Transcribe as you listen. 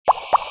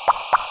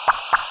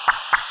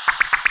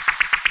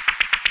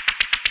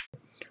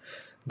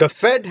The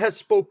Fed has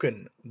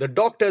spoken, the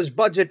doctor's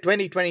budget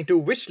 2022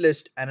 wish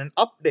list, and an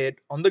update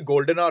on the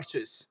golden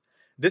arches.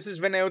 This is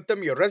Vinay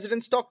Uttam, your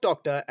resident stock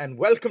doctor, and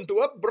welcome to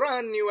a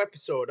brand new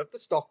episode of the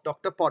Stock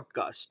Doctor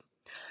podcast.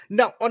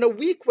 Now, on a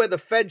week where the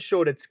Fed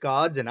showed its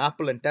cards and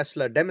Apple and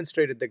Tesla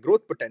demonstrated their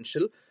growth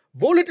potential,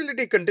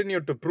 volatility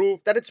continued to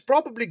prove that it's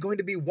probably going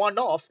to be one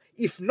of,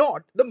 if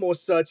not the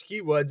most searched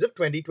keywords of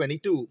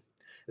 2022.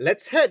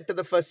 Let's head to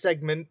the first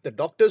segment, the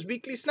doctor's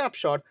weekly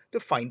snapshot, to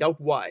find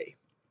out why.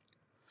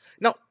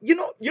 Now, you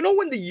know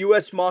when the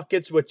US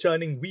markets were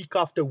churning week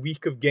after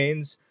week of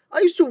gains, I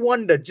used to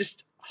wonder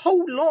just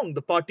how long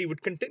the party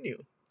would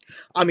continue.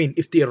 I mean,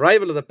 if the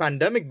arrival of the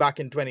pandemic back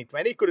in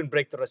 2020 couldn't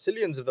break the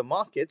resilience of the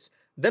markets,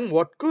 then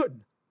what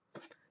could?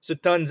 So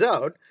it turns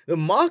out the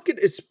market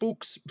is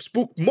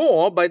spooked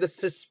more by the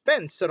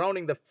suspense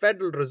surrounding the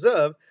Federal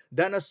Reserve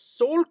than a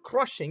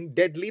soul-crushing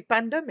deadly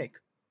pandemic.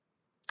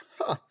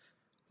 Huh,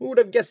 who would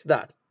have guessed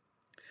that?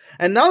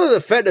 And now that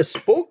the Fed has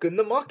spoken,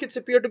 the markets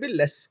appear to be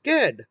less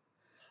scared.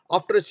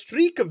 After a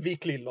streak of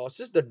weekly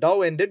losses, the Dow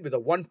ended with a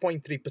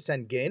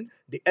 1.3% gain.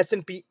 The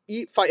S&P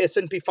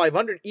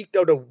 500 eked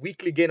out a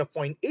weekly gain of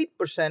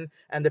 0.8%,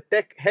 and the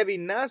tech-heavy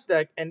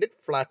Nasdaq ended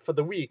flat for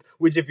the week,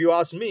 which, if you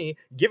ask me,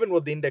 given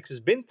what the index has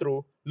been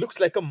through, looks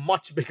like a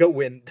much bigger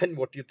win than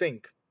what you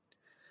think.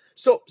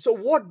 So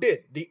what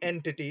did the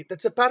entity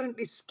that's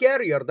apparently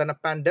scarier than a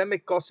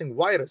pandemic-causing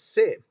virus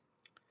say?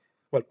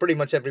 Well, pretty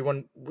much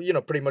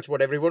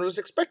what everyone was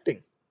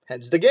expecting.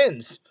 Hence the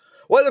gains.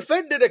 While the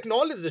Fed did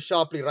acknowledge the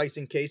sharply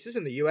rising cases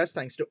in the US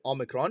thanks to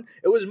Omicron,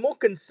 it was more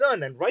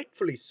concerned, and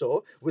rightfully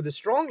so, with the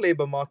strong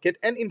labor market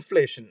and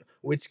inflation,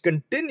 which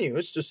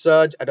continues to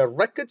surge at a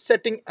record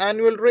setting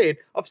annual rate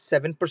of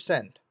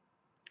 7%.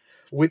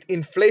 With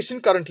inflation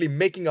currently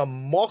making a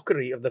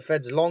mockery of the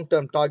Fed's long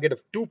term target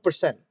of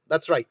 2%.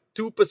 That's right,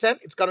 2%.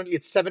 It's currently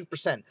at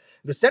 7%.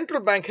 The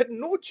central bank had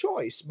no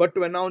choice but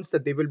to announce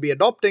that they will be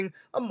adopting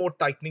a more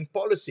tightening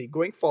policy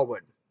going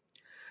forward.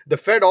 The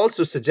Fed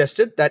also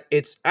suggested that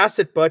its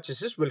asset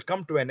purchases will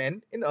come to an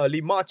end in early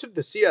March of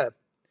this year.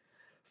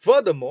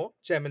 Furthermore,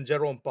 Chairman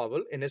Jerome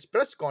Powell, in his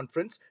press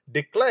conference,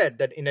 declared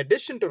that in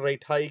addition to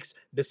rate hikes,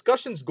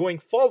 discussions going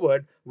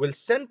forward will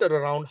center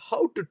around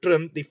how to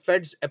trim the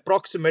Fed's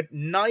approximate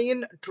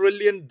 $9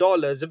 trillion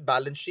of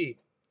balance sheet,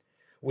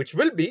 which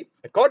will be,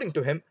 according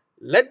to him,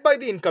 led by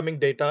the incoming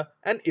data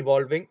and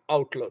evolving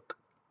outlook.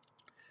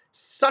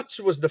 Such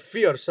was the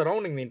fear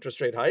surrounding the interest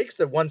rate hikes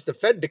that once the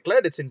Fed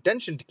declared its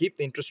intention to keep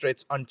the interest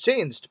rates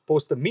unchanged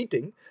post the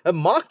meeting,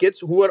 markets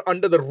who were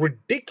under the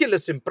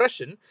ridiculous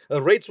impression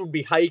rates would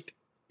be hiked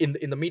in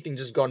the meeting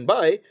just gone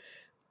by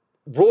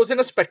rose in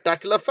a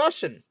spectacular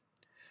fashion.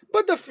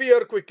 But the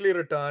fear quickly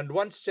returned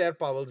once Chair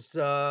Powell's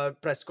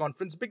press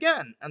conference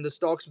began and the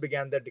stocks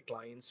began their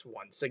declines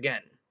once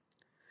again.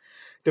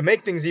 To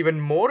make things even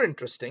more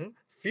interesting,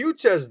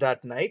 futures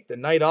that night, the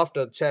night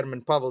after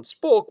Chairman Powell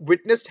spoke,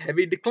 witnessed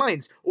heavy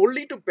declines,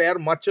 only to pare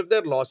much of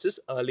their losses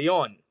early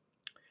on.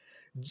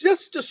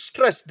 Just to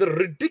stress the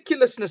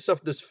ridiculousness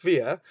of this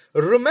fear,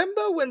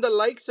 remember when the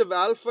likes of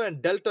Alpha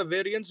and Delta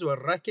variants were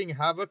wreaking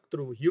havoc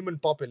through human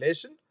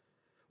population?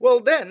 Well,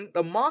 then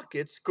the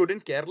markets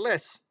couldn't care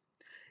less.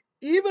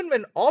 Even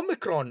when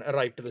Omicron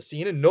arrived to the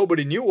scene and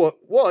nobody knew what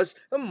it was,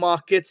 the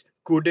markets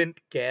couldn't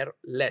care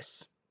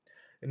less.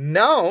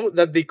 Now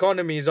that the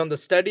economy is on the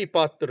steady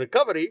path to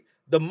recovery,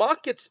 the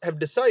markets have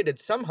decided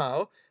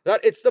somehow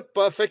that it's the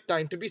perfect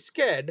time to be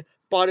scared,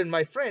 pardon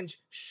my French,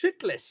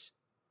 shitless.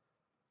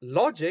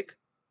 Logic,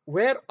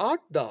 where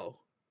art thou?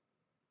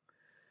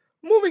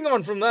 Moving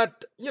on from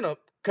that,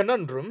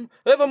 conundrum,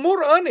 there were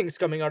more earnings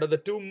coming out of the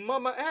two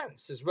mama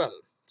ants as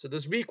well. So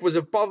this week was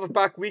a power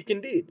pack week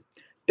indeed.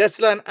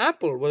 Tesla and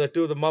Apple were the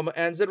two of the mama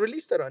ants that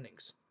released their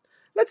earnings.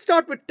 Let's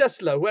start with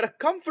Tesla, who had a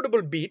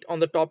comfortable beat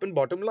on the top and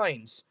bottom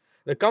lines.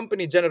 The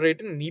company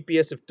generated an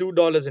EPS of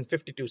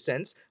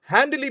 $2.52,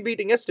 handily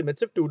beating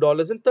estimates of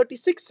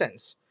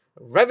 $2.36.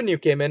 Revenue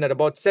came in at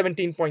about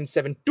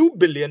 $17.72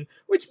 billion,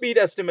 which beat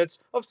estimates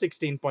of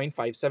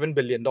 $16.57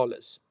 billion.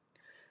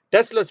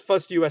 Tesla's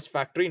first US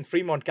factory in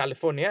Fremont,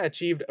 California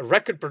achieved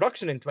record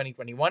production in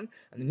 2021,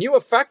 and the newer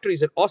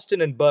factories at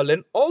Austin and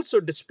Berlin also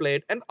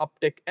displayed an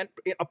uptick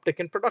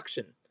in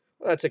production.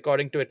 That's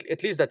according to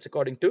at least that's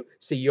according to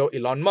CEO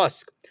Elon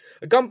Musk.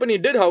 The company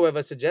did,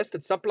 however, suggest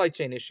that supply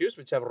chain issues,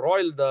 which have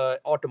roiled the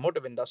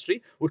automotive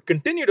industry, would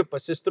continue to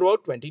persist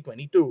throughout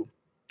 2022.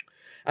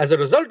 As a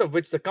result of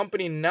which, the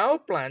company now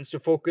plans to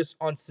focus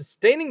on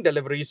sustaining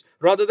deliveries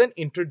rather than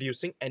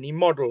introducing any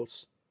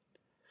models.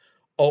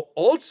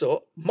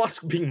 Also,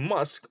 Musk being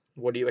Musk,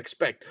 what do you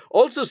expect?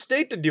 Also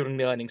stated during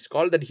the earnings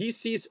call that he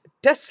sees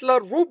Tesla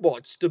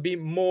robots to be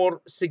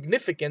more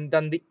significant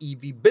than the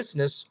EV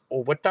business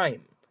over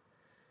time.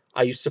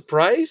 Are you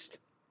surprised?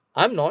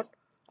 I'm not.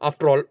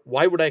 After all,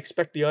 why would I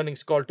expect the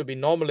earnings call to be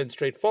normal and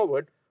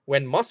straightforward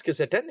when Musk is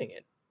attending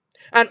it?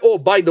 And oh,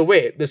 by the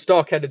way, the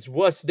stock had its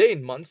worst day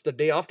in months the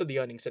day after the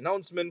earnings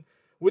announcement,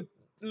 with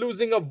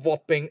losing a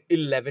whopping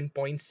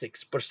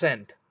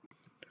 11.6%.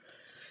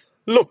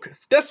 Look,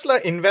 Tesla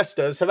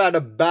investors have had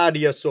a bad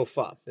year so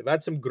far. They've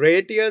had some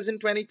great years in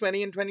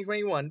 2020 and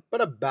 2021,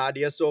 but a bad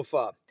year so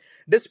far.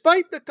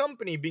 Despite the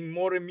company being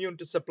more immune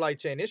to supply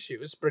chain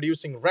issues,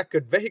 producing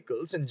record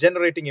vehicles, and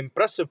generating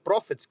impressive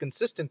profits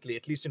consistently,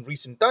 at least in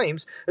recent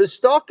times, the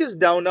stock is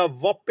down a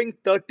whopping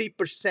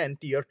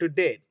 30% year to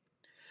date.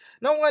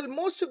 Now, while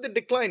most of the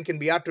decline can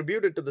be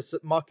attributed to the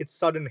market's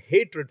sudden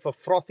hatred for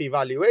frothy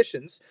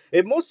valuations,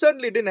 it most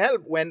certainly didn't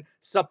help when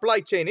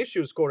supply chain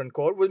issues, quote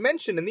unquote, were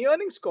mentioned in the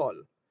earnings call.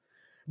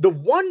 The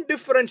one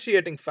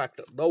differentiating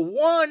factor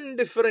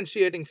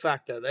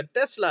that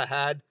Tesla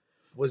had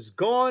was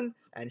gone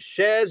and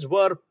shares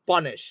were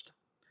punished.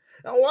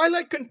 Now, while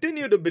I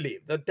continue to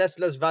believe that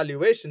Tesla's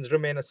valuations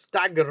remain a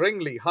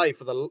staggeringly high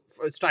for the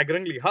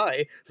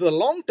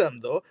long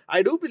term, though,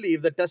 I do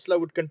believe that Tesla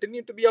would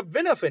continue to be a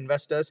winner for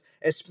investors,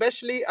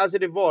 especially as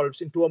it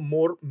evolves into a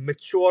more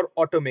mature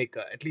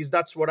automaker. At least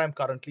that's what I'm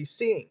currently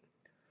seeing.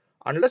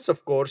 Unless,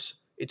 of course,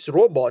 its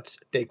robots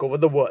take over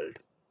the world.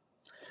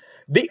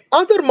 The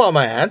other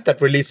mama ant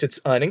that released its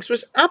earnings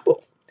was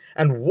Apple.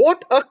 And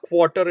what a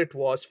quarter it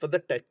was for the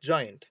tech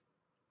giant.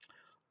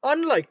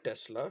 Unlike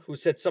Tesla, who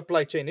said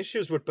supply chain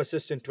issues would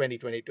persist in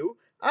 2022,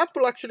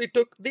 Apple actually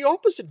took the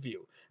opposite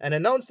view and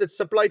announced that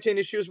supply chain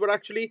issues were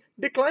actually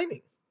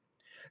declining.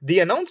 The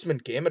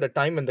announcement came at a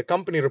time when the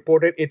company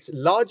reported its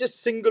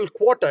largest single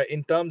quarter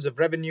in terms of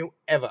revenue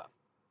ever.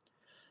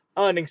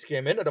 Earnings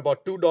came in at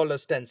about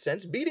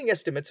 $2.10, beating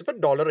estimates of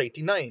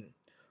 $1.89.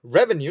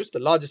 Revenues, the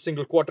largest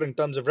single quarter in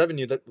terms of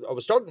revenue that I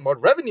was talking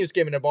about, revenues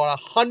came in about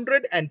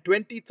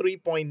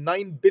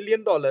 $123.9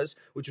 billion,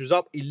 which was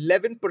up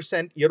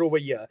 11% year over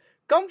year,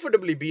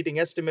 comfortably beating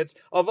estimates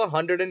of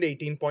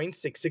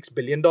 $118.66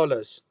 billion.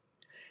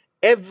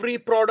 Every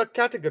product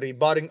category,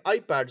 barring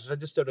iPads,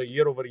 registered a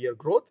year over year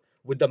growth,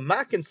 with the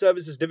Mac and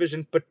Services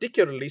division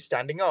particularly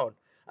standing out,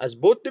 as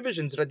both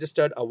divisions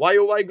registered a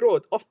YOY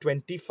growth of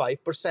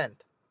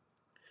 25%.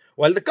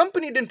 While the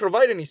company didn't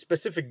provide any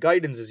specific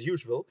guidance as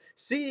usual,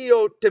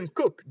 CEO Tim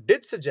Cook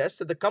did suggest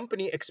that the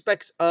company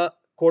expects a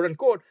quote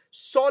unquote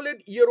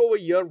solid year over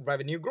year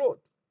revenue growth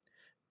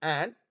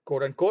and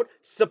quote unquote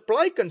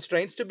supply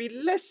constraints to be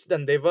less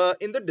than they were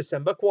in the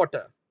December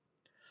quarter.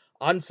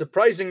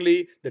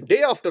 Unsurprisingly, the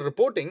day after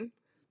reporting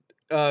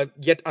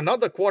yet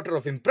another quarter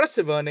of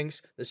impressive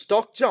earnings, the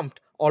stock jumped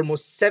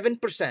almost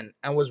 7%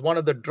 and was one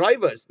of the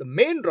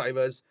main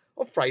drivers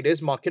of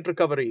Friday's market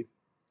recovery.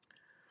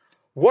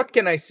 What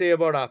can I say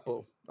about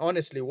Apple?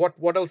 Honestly,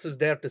 what else is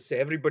there to say?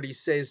 Everybody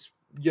says,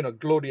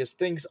 glorious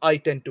things. I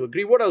tend to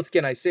agree. What else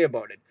can I say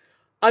about it?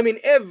 I mean,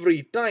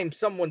 every time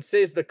someone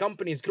says the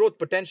company's growth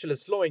potential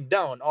is slowing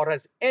down or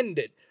has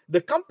ended,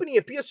 the company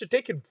appears to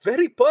take it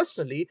very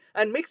personally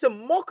and makes a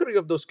mockery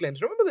of those claims.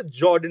 Remember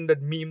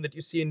that meme that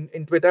you see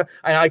in Twitter?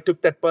 And I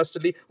took that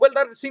personally. Well,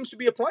 that seems to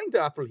be applying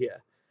to Apple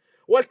here.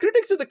 While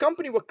critics of the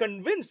company were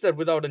convinced that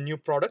without a new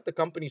product, the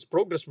company's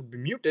progress would be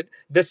muted,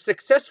 the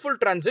successful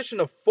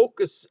transition of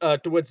focus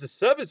towards the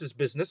services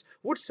business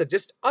would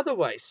suggest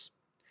otherwise.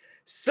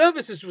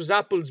 Services was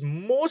Apple's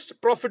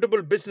most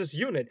profitable business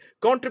unit,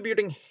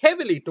 contributing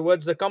heavily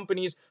towards the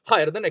company's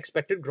higher than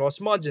expected gross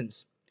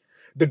margins.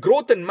 The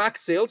growth in Mac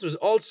sales was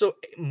also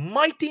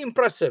mighty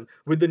impressive,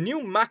 with the new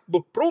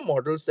MacBook Pro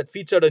models that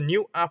featured a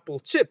new Apple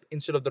chip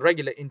instead of the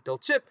regular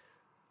Intel chip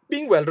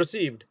being well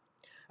received.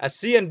 As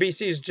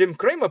CNBC's Jim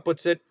Cramer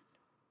puts it,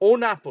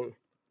 own Apple,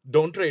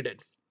 don't trade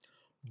it.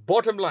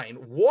 Bottom line,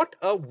 what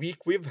a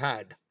week we've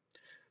had.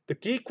 The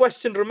key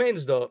question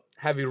remains though,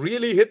 have we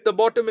really hit the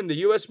bottom in the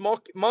US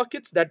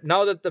markets that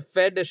now that the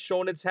Fed has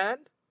shown its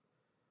hand?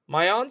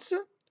 My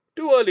answer?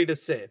 Too early to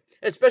say,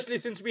 especially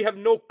since we have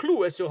no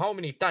clue as to how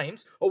many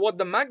times or what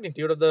the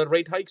magnitude of the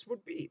rate hikes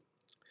would be.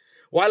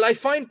 While I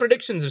find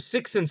predictions of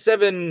 6 and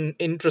 7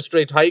 interest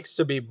rate hikes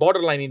to be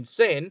borderline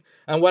insane,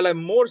 and while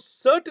I'm more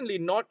certainly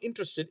not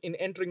interested in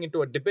entering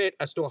into a debate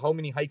as to how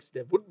many hikes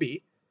there would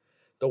be,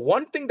 the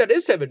one thing that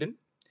is evident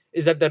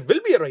is that there will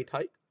be a rate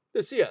hike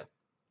this year,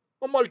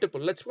 or multiple,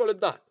 let's call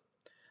it that,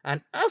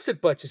 and asset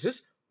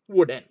purchases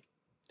would end.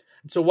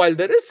 So while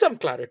there is some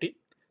clarity,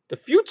 the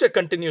future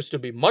continues to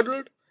be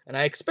muddled, and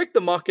I expect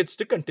the markets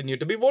to continue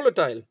to be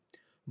volatile.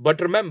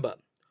 But remember,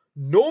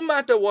 no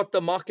matter what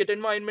the market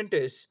environment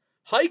is,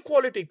 high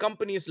quality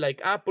companies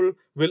like Apple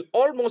will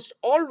almost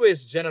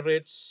always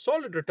generate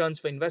solid returns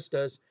for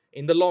investors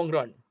in the long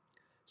run.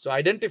 So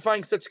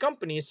identifying such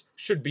companies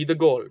should be the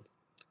goal.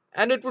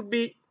 And it would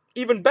be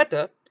even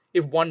better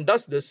if one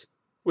does this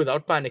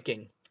without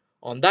panicking.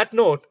 On that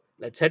note,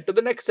 let's head to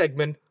the next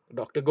segment. The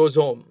Doctor Goes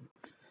Home.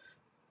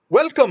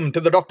 Welcome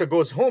to the Doctor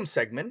Goes Home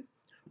segment.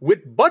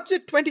 With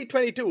Budget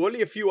 2022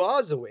 only a few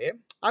hours away,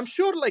 I'm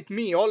sure, like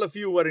me, all of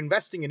you who are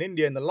investing in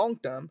India in the long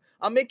term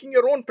are making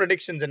your own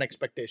predictions and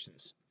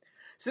expectations.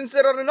 Since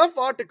there are enough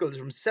articles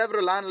from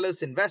several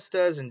analysts,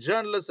 investors, and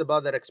journalists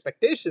about their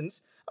expectations,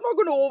 I'm not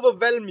going to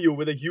overwhelm you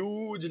with a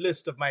huge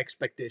list of my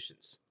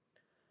expectations.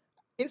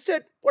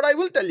 Instead, what I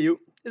will tell you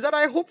is that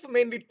I hope for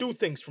mainly two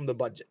things from the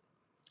budget.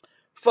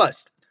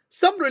 First,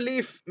 some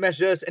relief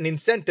measures and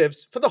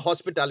incentives for the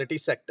hospitality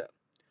sector.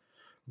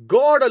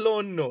 God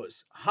alone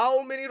knows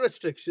how many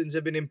restrictions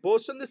have been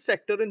imposed on the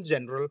sector in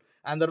general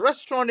and the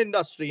restaurant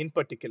industry in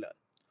particular.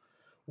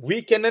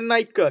 Weekend and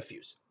night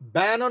curfews,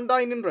 ban on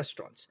dine-in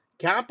restaurants,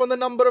 cap on the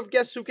number of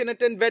guests who can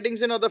attend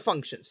weddings and other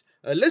functions.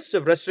 A list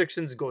of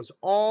restrictions goes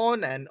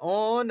on and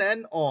on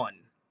and on.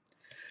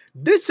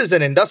 This is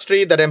an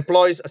industry that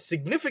employs a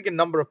significant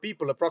number of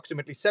people,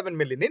 approximately 7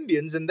 million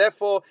Indians, and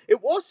therefore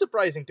it was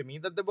surprising to me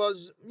that there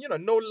was,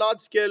 no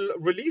large-scale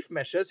relief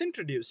measures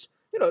introduced,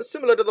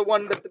 similar to the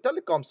one that the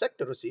telecom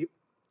sector received.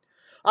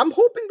 I'm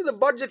hoping that the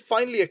budget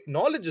finally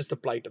acknowledges the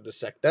plight of the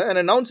sector and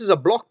announces a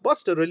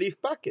blockbuster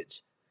relief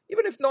package.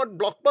 Even if not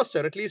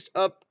blockbuster, at least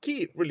a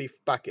key relief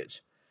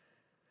package.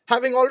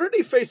 Having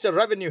already faced a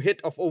revenue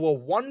hit of over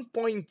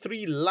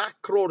 1.3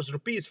 lakh crores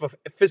rupees for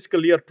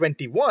fiscal year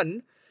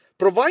 21,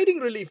 providing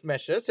relief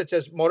measures such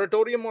as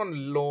moratorium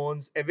on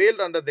loans availed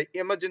under the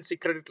Emergency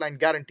Credit Line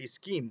Guarantee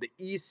Scheme, the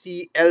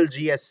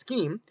ECLGS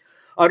scheme,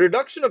 a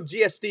reduction of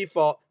GST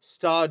for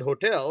starred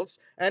hotels,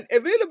 and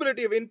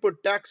availability of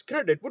input tax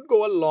credit would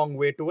go a long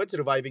way towards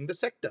reviving the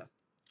sector.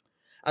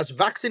 As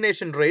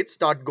vaccination rates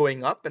start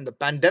going up and the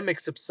pandemic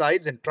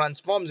subsides and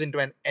transforms into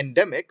an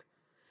endemic,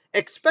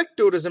 expect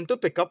tourism to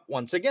pick up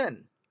once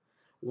again.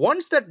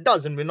 Once that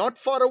does, and we're not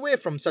far away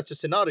from such a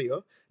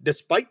scenario,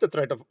 despite the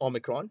threat of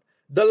Omicron,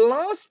 the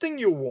last thing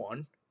you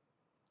want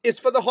is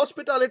for the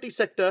hospitality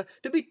sector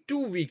to be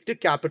too weak to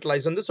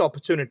capitalize on this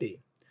opportunity.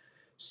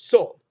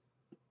 So,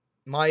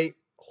 my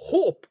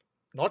hope,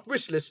 not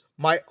wish list,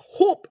 my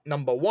hope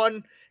number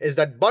one is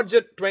that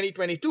Budget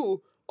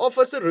 2022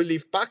 offers a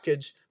relief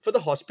package for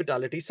the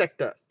hospitality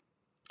sector.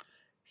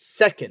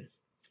 Second,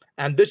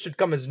 and this should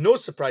come as no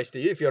surprise to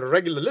you if you're a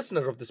regular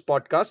listener of this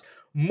podcast,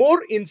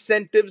 more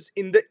incentives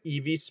in the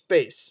EV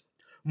space.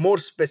 More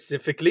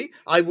specifically,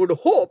 I would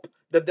hope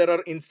that there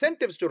are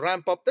incentives to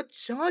ramp up the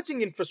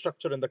charging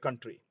infrastructure in the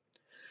country.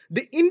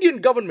 The Indian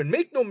government,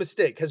 make no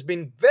mistake, has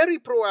been very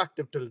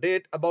proactive till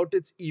date about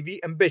its EV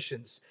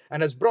ambitions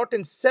and has brought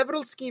in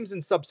several schemes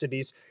and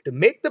subsidies to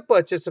make the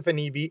purchase of an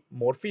EV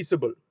more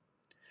feasible.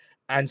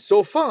 And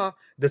so far,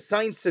 the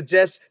signs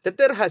suggest that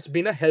there has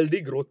been a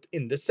healthy growth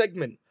in this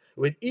segment,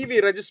 with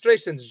EV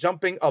registrations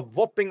jumping a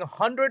whopping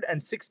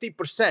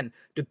 160%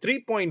 to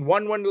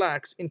 3.11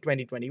 lakhs in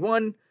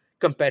 2021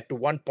 compared to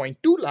 1.2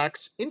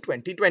 lakhs in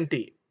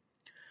 2020.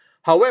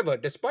 However,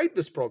 despite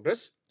this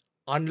progress,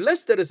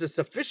 unless there is a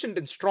sufficient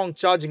and strong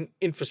charging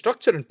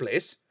infrastructure in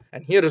place,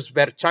 and here is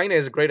where China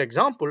is a great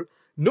example,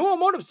 no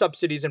amount of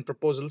subsidies and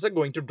proposals are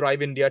going to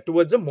drive India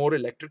towards a more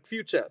electric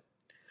future.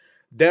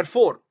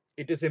 Therefore,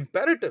 it is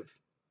imperative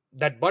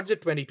that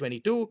Budget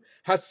 2022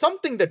 has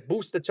something that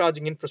boosts the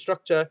charging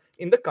infrastructure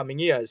in the coming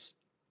years.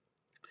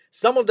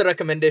 Some of the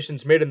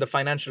recommendations made in the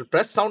financial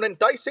press sound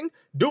enticing,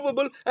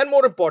 doable, and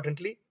more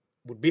importantly,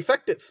 would be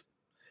effective.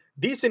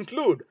 These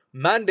include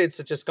mandates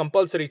such as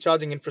compulsory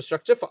charging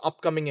infrastructure for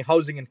upcoming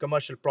housing and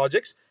commercial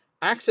projects,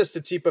 access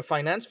to cheaper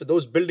finance for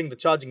those building the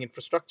charging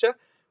infrastructure,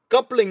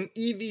 coupling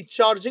EV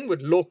charging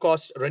with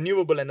low-cost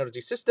renewable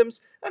energy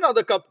systems, and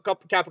other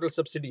capital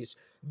subsidies.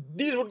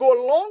 These would go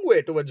a long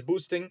way towards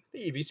boosting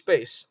the EV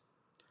space.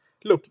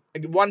 Look,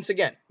 once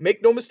again,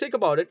 make no mistake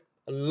about it,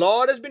 a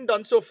lot has been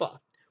done so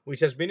far, which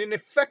has been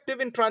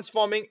effective,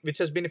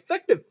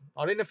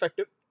 not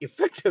ineffective,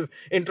 effective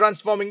in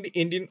transforming the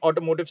Indian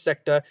automotive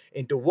sector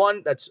into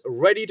one that's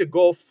ready to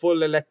go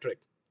full electric.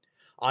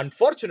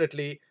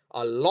 Unfortunately,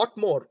 a lot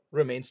more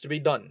remains to be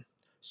done.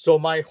 So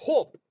my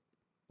hope,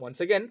 once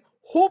again,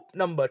 hope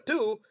number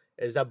two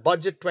is that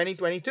Budget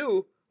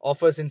 2022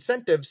 offers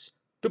incentives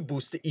to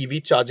boost the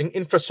EV charging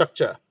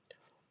infrastructure.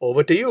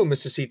 Over to you,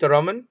 Mr.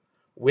 Sitaraman.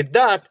 With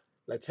that,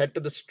 let's head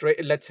straight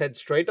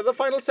to the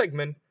final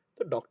segment,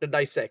 the Doctor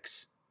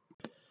Dissects.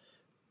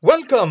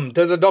 Welcome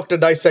to the Doctor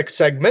Dissects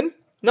segment.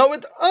 Now,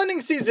 with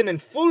earnings season in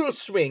full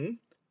swing,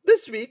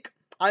 this week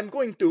I'm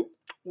going to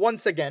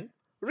once again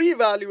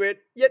reevaluate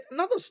yet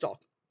another stock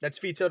that's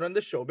featured on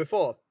the show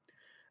before.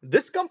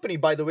 This company,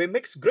 by the way,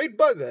 makes great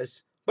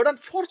burgers, but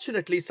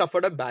unfortunately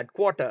suffered a bad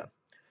quarter.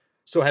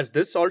 So, has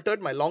this altered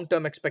my long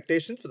term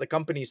expectations for the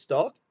company's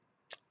stock?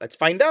 Let's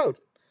find out.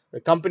 The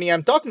company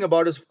I'm talking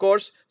about is, of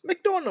course,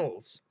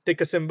 McDonald's,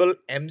 ticker symbol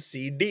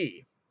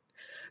MCD.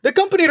 The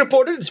company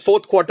reported its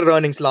fourth quarter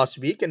earnings last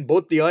week, and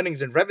both the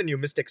earnings and revenue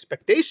missed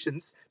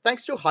expectations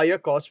thanks to higher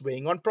costs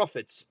weighing on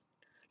profits.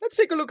 Let's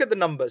take a look at the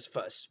numbers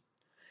first.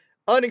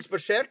 Earnings per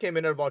share came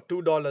in at about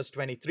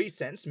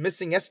 $2.23,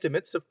 missing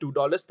estimates of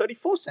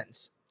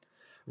 $2.34.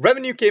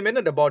 Revenue came in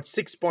at about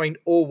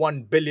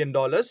 $6.01 billion,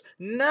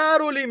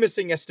 narrowly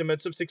missing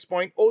estimates of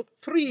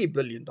 $6.03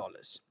 billion.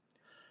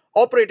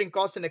 Operating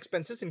costs and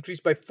expenses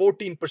increased by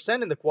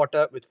 14% in the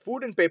quarter, with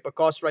food and paper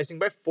costs rising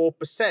by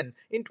 4%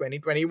 in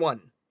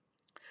 2021.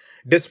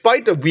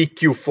 Despite a weak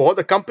Q4,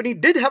 the company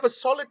did have a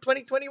solid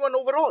 2021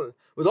 overall,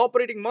 with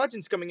operating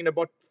margins coming in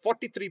about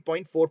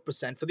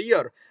 43.4% for the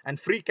year and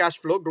free cash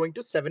flow growing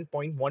to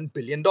 $7.1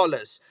 billion,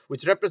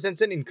 which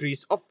represents an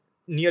increase of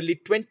nearly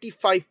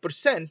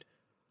 25%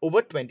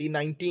 over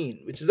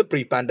 2019, which is the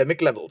pre-pandemic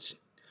levels.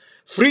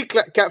 Free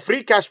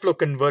cash flow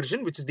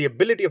conversion, which is the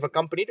ability of a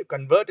company to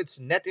convert its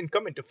net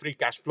income into free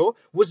cash flow,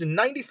 was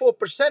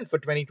 94% for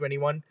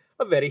 2021,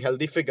 a very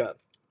healthy figure.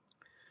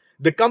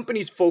 The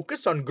company's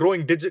focus on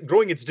growing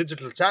its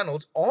digital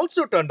channels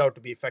also turned out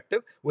to be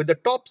effective, with the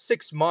top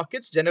 6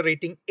 markets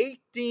generating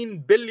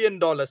 $18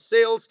 billion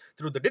sales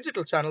through the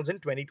digital channels in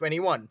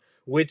 2021,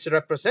 which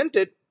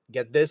represented,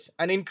 get this,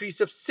 an increase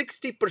of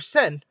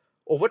 60%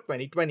 over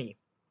 2020.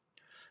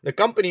 The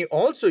company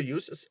also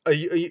use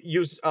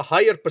a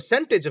higher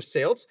percentage of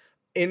sales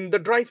in the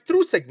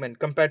drive-through segment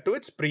compared to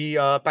its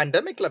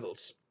pre-pandemic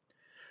levels.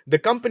 The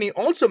company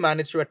also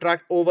managed to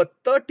attract over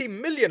 30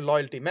 million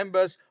loyalty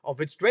members, of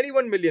which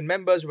 21 million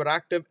members were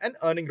active and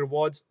earning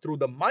rewards through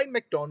the My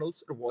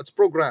McDonald's Rewards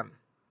program.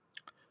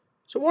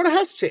 So, what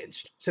has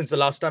changed since the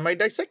last time I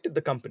dissected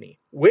the company?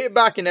 Way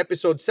back in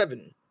episode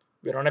 7.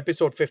 We're on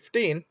episode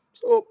 15,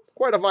 so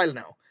quite a while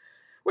now.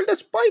 Well,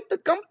 despite the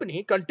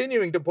company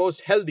continuing to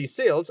post healthy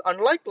sales,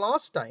 unlike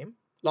last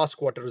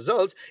quarter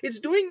results, it's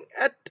doing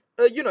it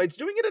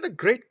at a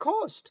great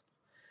cost.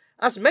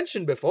 As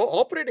mentioned before,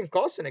 operating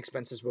costs and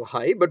expenses were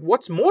high, but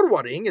what's more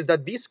worrying is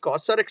that these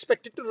costs are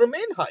expected to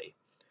remain high.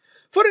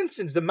 For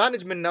instance, the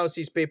management now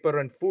sees paper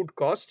and food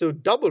costs to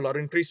double or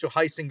increase to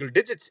high single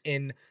digits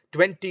in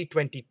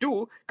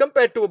 2022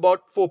 compared to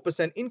about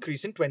 4%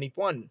 increase in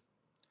 21.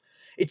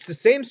 It's the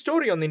same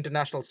story on the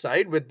international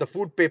side, with the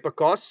food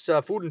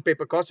and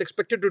paper costs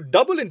expected to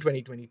double in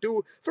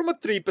 2022 from a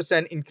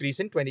 3% increase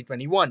in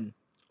 2021.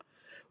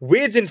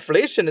 Wage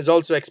inflation is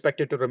also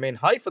expected to remain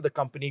high for the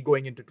company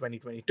going into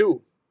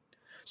 2022.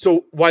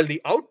 So while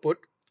the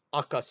output,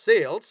 aka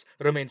sales,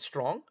 remains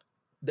strong,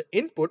 the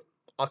input,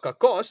 aka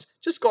cost,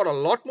 just got a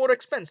lot more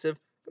expensive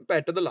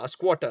compared to the last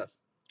quarter.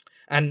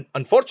 And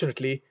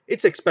unfortunately,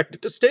 it's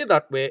expected to stay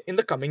that way in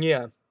the coming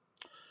year.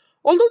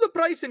 Although the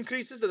price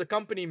increases that the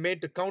company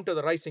made to counter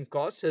the rising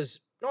costs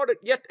has not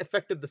yet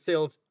affected the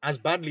sales as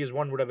badly as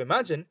one would have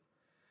imagined,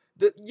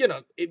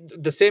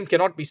 the same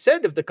cannot be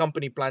said if the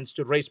company plans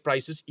to raise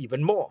prices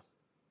even more.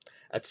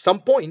 At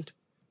some point,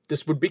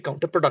 this would be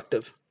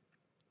counterproductive.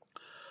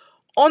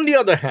 On the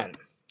other hand,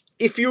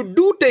 if you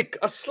do take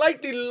a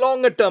slightly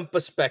longer term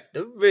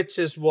perspective, which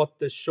is what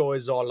this show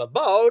is all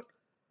about,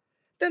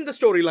 then the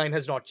storyline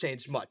has not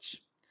changed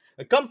much.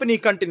 The company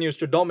continues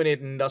to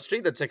dominate an industry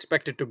that's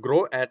expected to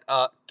grow at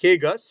a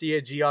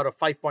CAGR of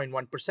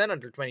 5.1%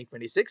 until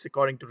 2026,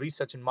 according to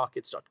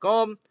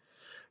researchandmarkets.com.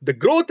 The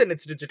growth in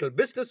its digital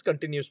business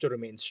continues to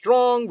remain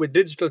strong, with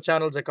digital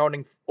channels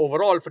accounting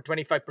overall for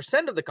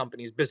 25% of the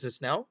company's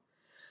business now.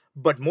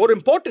 But more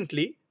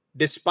importantly,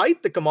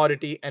 despite the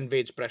commodity and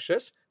wage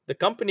pressures, the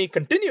company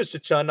continues to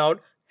churn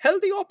out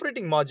healthy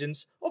operating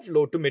margins of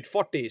low to mid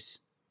 40s.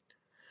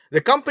 The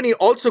company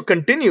also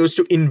continues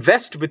to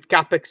invest with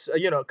capex,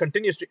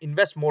 continues to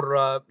invest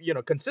more,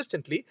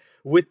 consistently,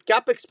 with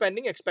capex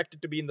spending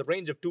expected to be in the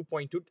range of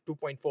 $2.2 to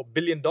 $2.4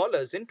 billion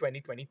dollars in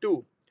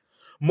 2022.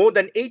 More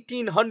than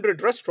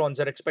 1,800 restaurants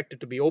are expected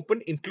to be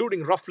open,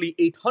 including roughly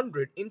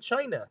 800 in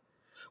China,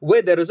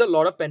 where there is a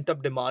lot of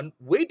pent-up demand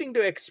waiting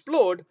to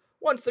explode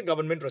once the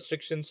government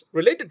restrictions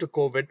related to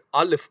COVID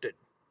are lifted.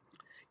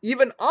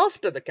 Even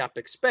after the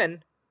capex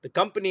spend, the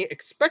company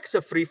expects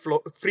a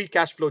free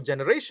cash flow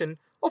generation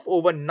of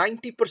over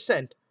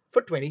 90%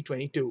 for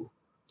 2022.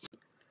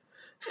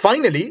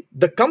 Finally,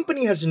 the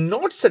company has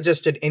not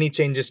suggested any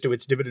changes to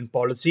its dividend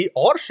policy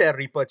or share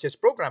repurchase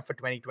program for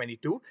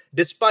 2022,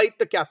 despite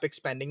the capex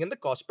spending and the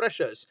cost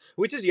pressures,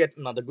 which is yet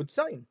another good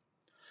sign.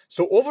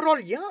 So overall,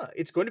 yeah,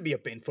 it's going to be a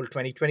painful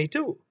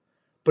 2022.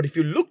 But if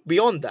you look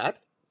beyond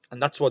that,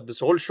 and that's what this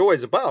whole show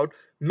is about,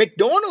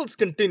 McDonald's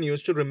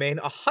continues to remain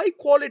a high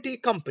quality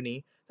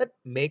company that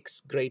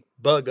makes great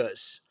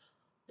burgers.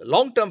 The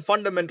long term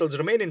fundamentals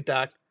remain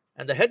intact,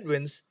 and the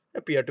headwinds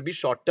appear to be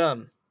short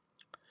term.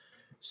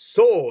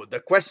 So, the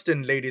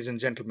question, ladies and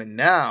gentlemen,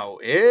 now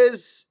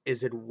is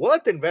it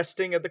worth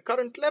investing at the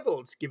current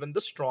levels given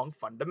the strong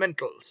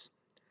fundamentals?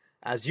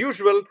 As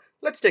usual,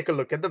 let's take a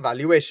look at the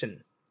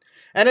valuation.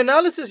 An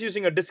analysis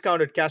using a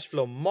discounted cash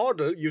flow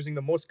model using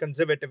the most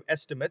conservative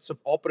estimates of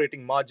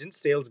operating margins,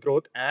 sales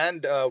growth,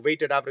 and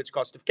weighted average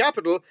cost of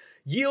capital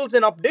yields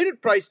an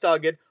updated price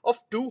target of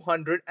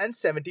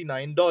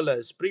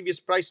 $279. Previous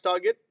price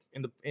target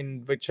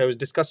in which I was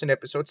discussed in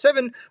episode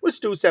 7 was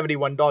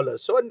 $271.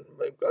 So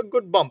a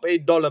good bump,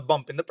 $8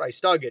 bump in the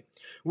price target,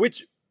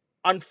 which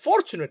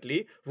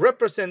unfortunately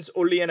represents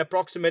only an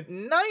approximate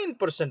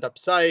 9%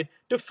 upside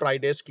to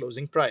Friday's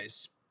closing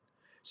price.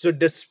 So,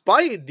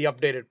 despite the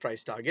updated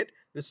price target,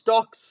 the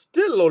stock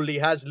still only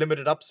has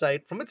limited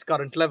upside from its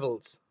current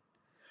levels.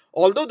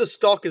 Although the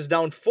stock is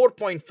down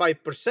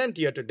 4.5%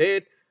 year to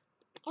date,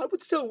 I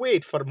would still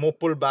wait for more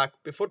pullback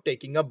before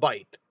taking a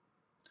bite.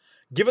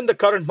 Given the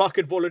current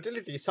market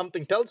volatility,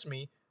 something tells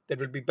me there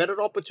will be better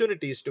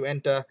opportunities to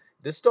enter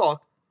this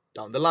stock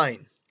down the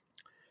line.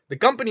 The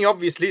company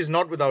obviously is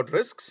not without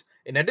risks.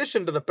 In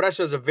addition to the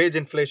pressures of wage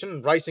inflation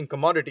and rising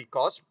commodity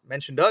costs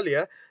mentioned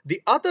earlier,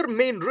 the other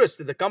main risk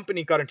that the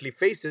company currently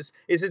faces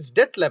is its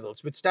debt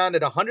levels, which stand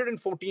at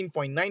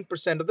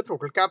 114.9% of the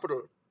total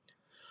capital.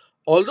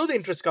 Although the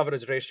interest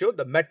coverage ratio,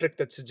 the metric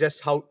that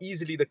suggests how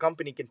easily the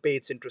company can pay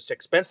its interest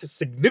expense, is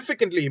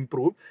significantly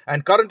improved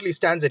and currently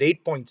stands at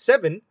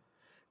 8.7,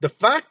 the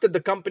fact that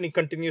the company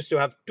continues to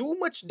have too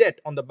much debt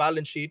on the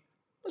balance sheet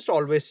must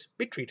always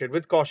be treated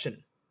with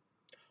caution.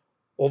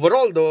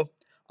 Overall, though,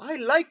 I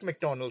like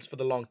McDonald's for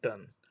the long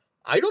term.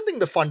 I don't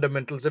think the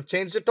fundamentals have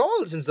changed at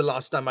all since the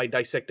last time I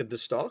dissected the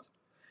stock.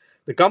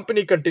 The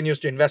company continues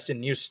to invest in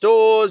new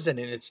stores and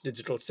in its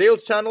digital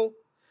sales channel.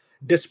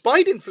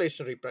 Despite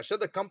inflationary pressure,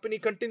 the company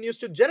continues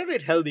to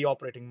generate healthy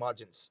operating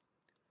margins.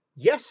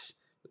 Yes,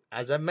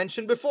 as I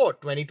mentioned before,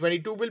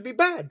 2022 will be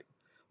bad.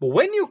 But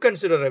when you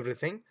consider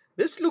everything,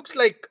 this looks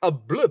like a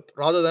blip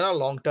rather than a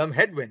long term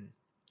headwind.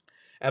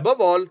 Above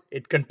all,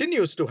 it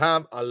continues to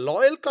have a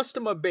loyal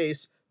customer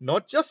base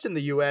not just in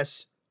the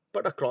US,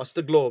 but across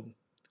the globe.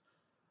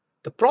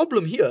 The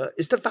problem here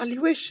is the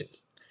valuation.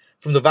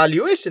 From the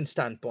valuation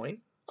standpoint,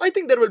 I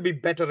think there will be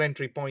better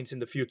entry points in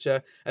the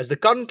future as the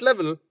current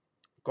level,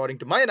 according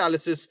to my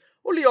analysis,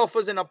 only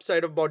offers an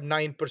upside of about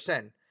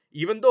 9%,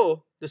 even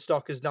though the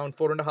stock is down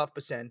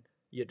 4.5%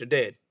 year to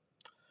date.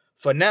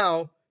 For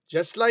now,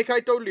 just like I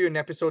told you in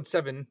episode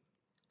 7,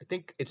 I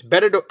think it's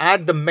better to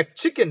add the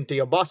McChicken to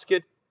your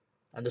basket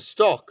and the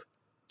stock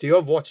to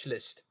your watch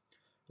list.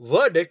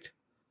 Verdict: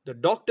 the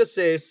doctor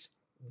says,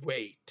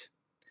 wait.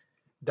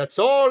 That's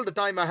all the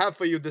time I have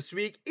for you this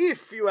week.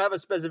 If you have a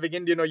specific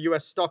Indian or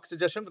US stock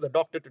suggestion for the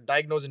doctor to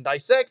diagnose and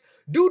dissect,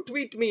 do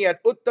tweet me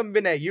at Uttam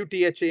Vinay,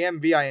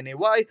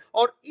 UTHAMVINAY,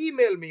 or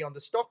email me on the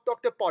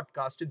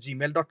stockdoctorpodcast at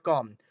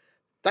gmail.com.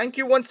 Thank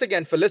you once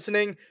again for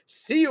listening.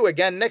 See you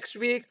again next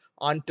week.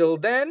 Until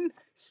then,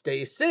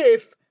 stay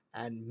safe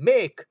and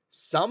make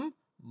some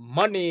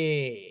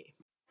money.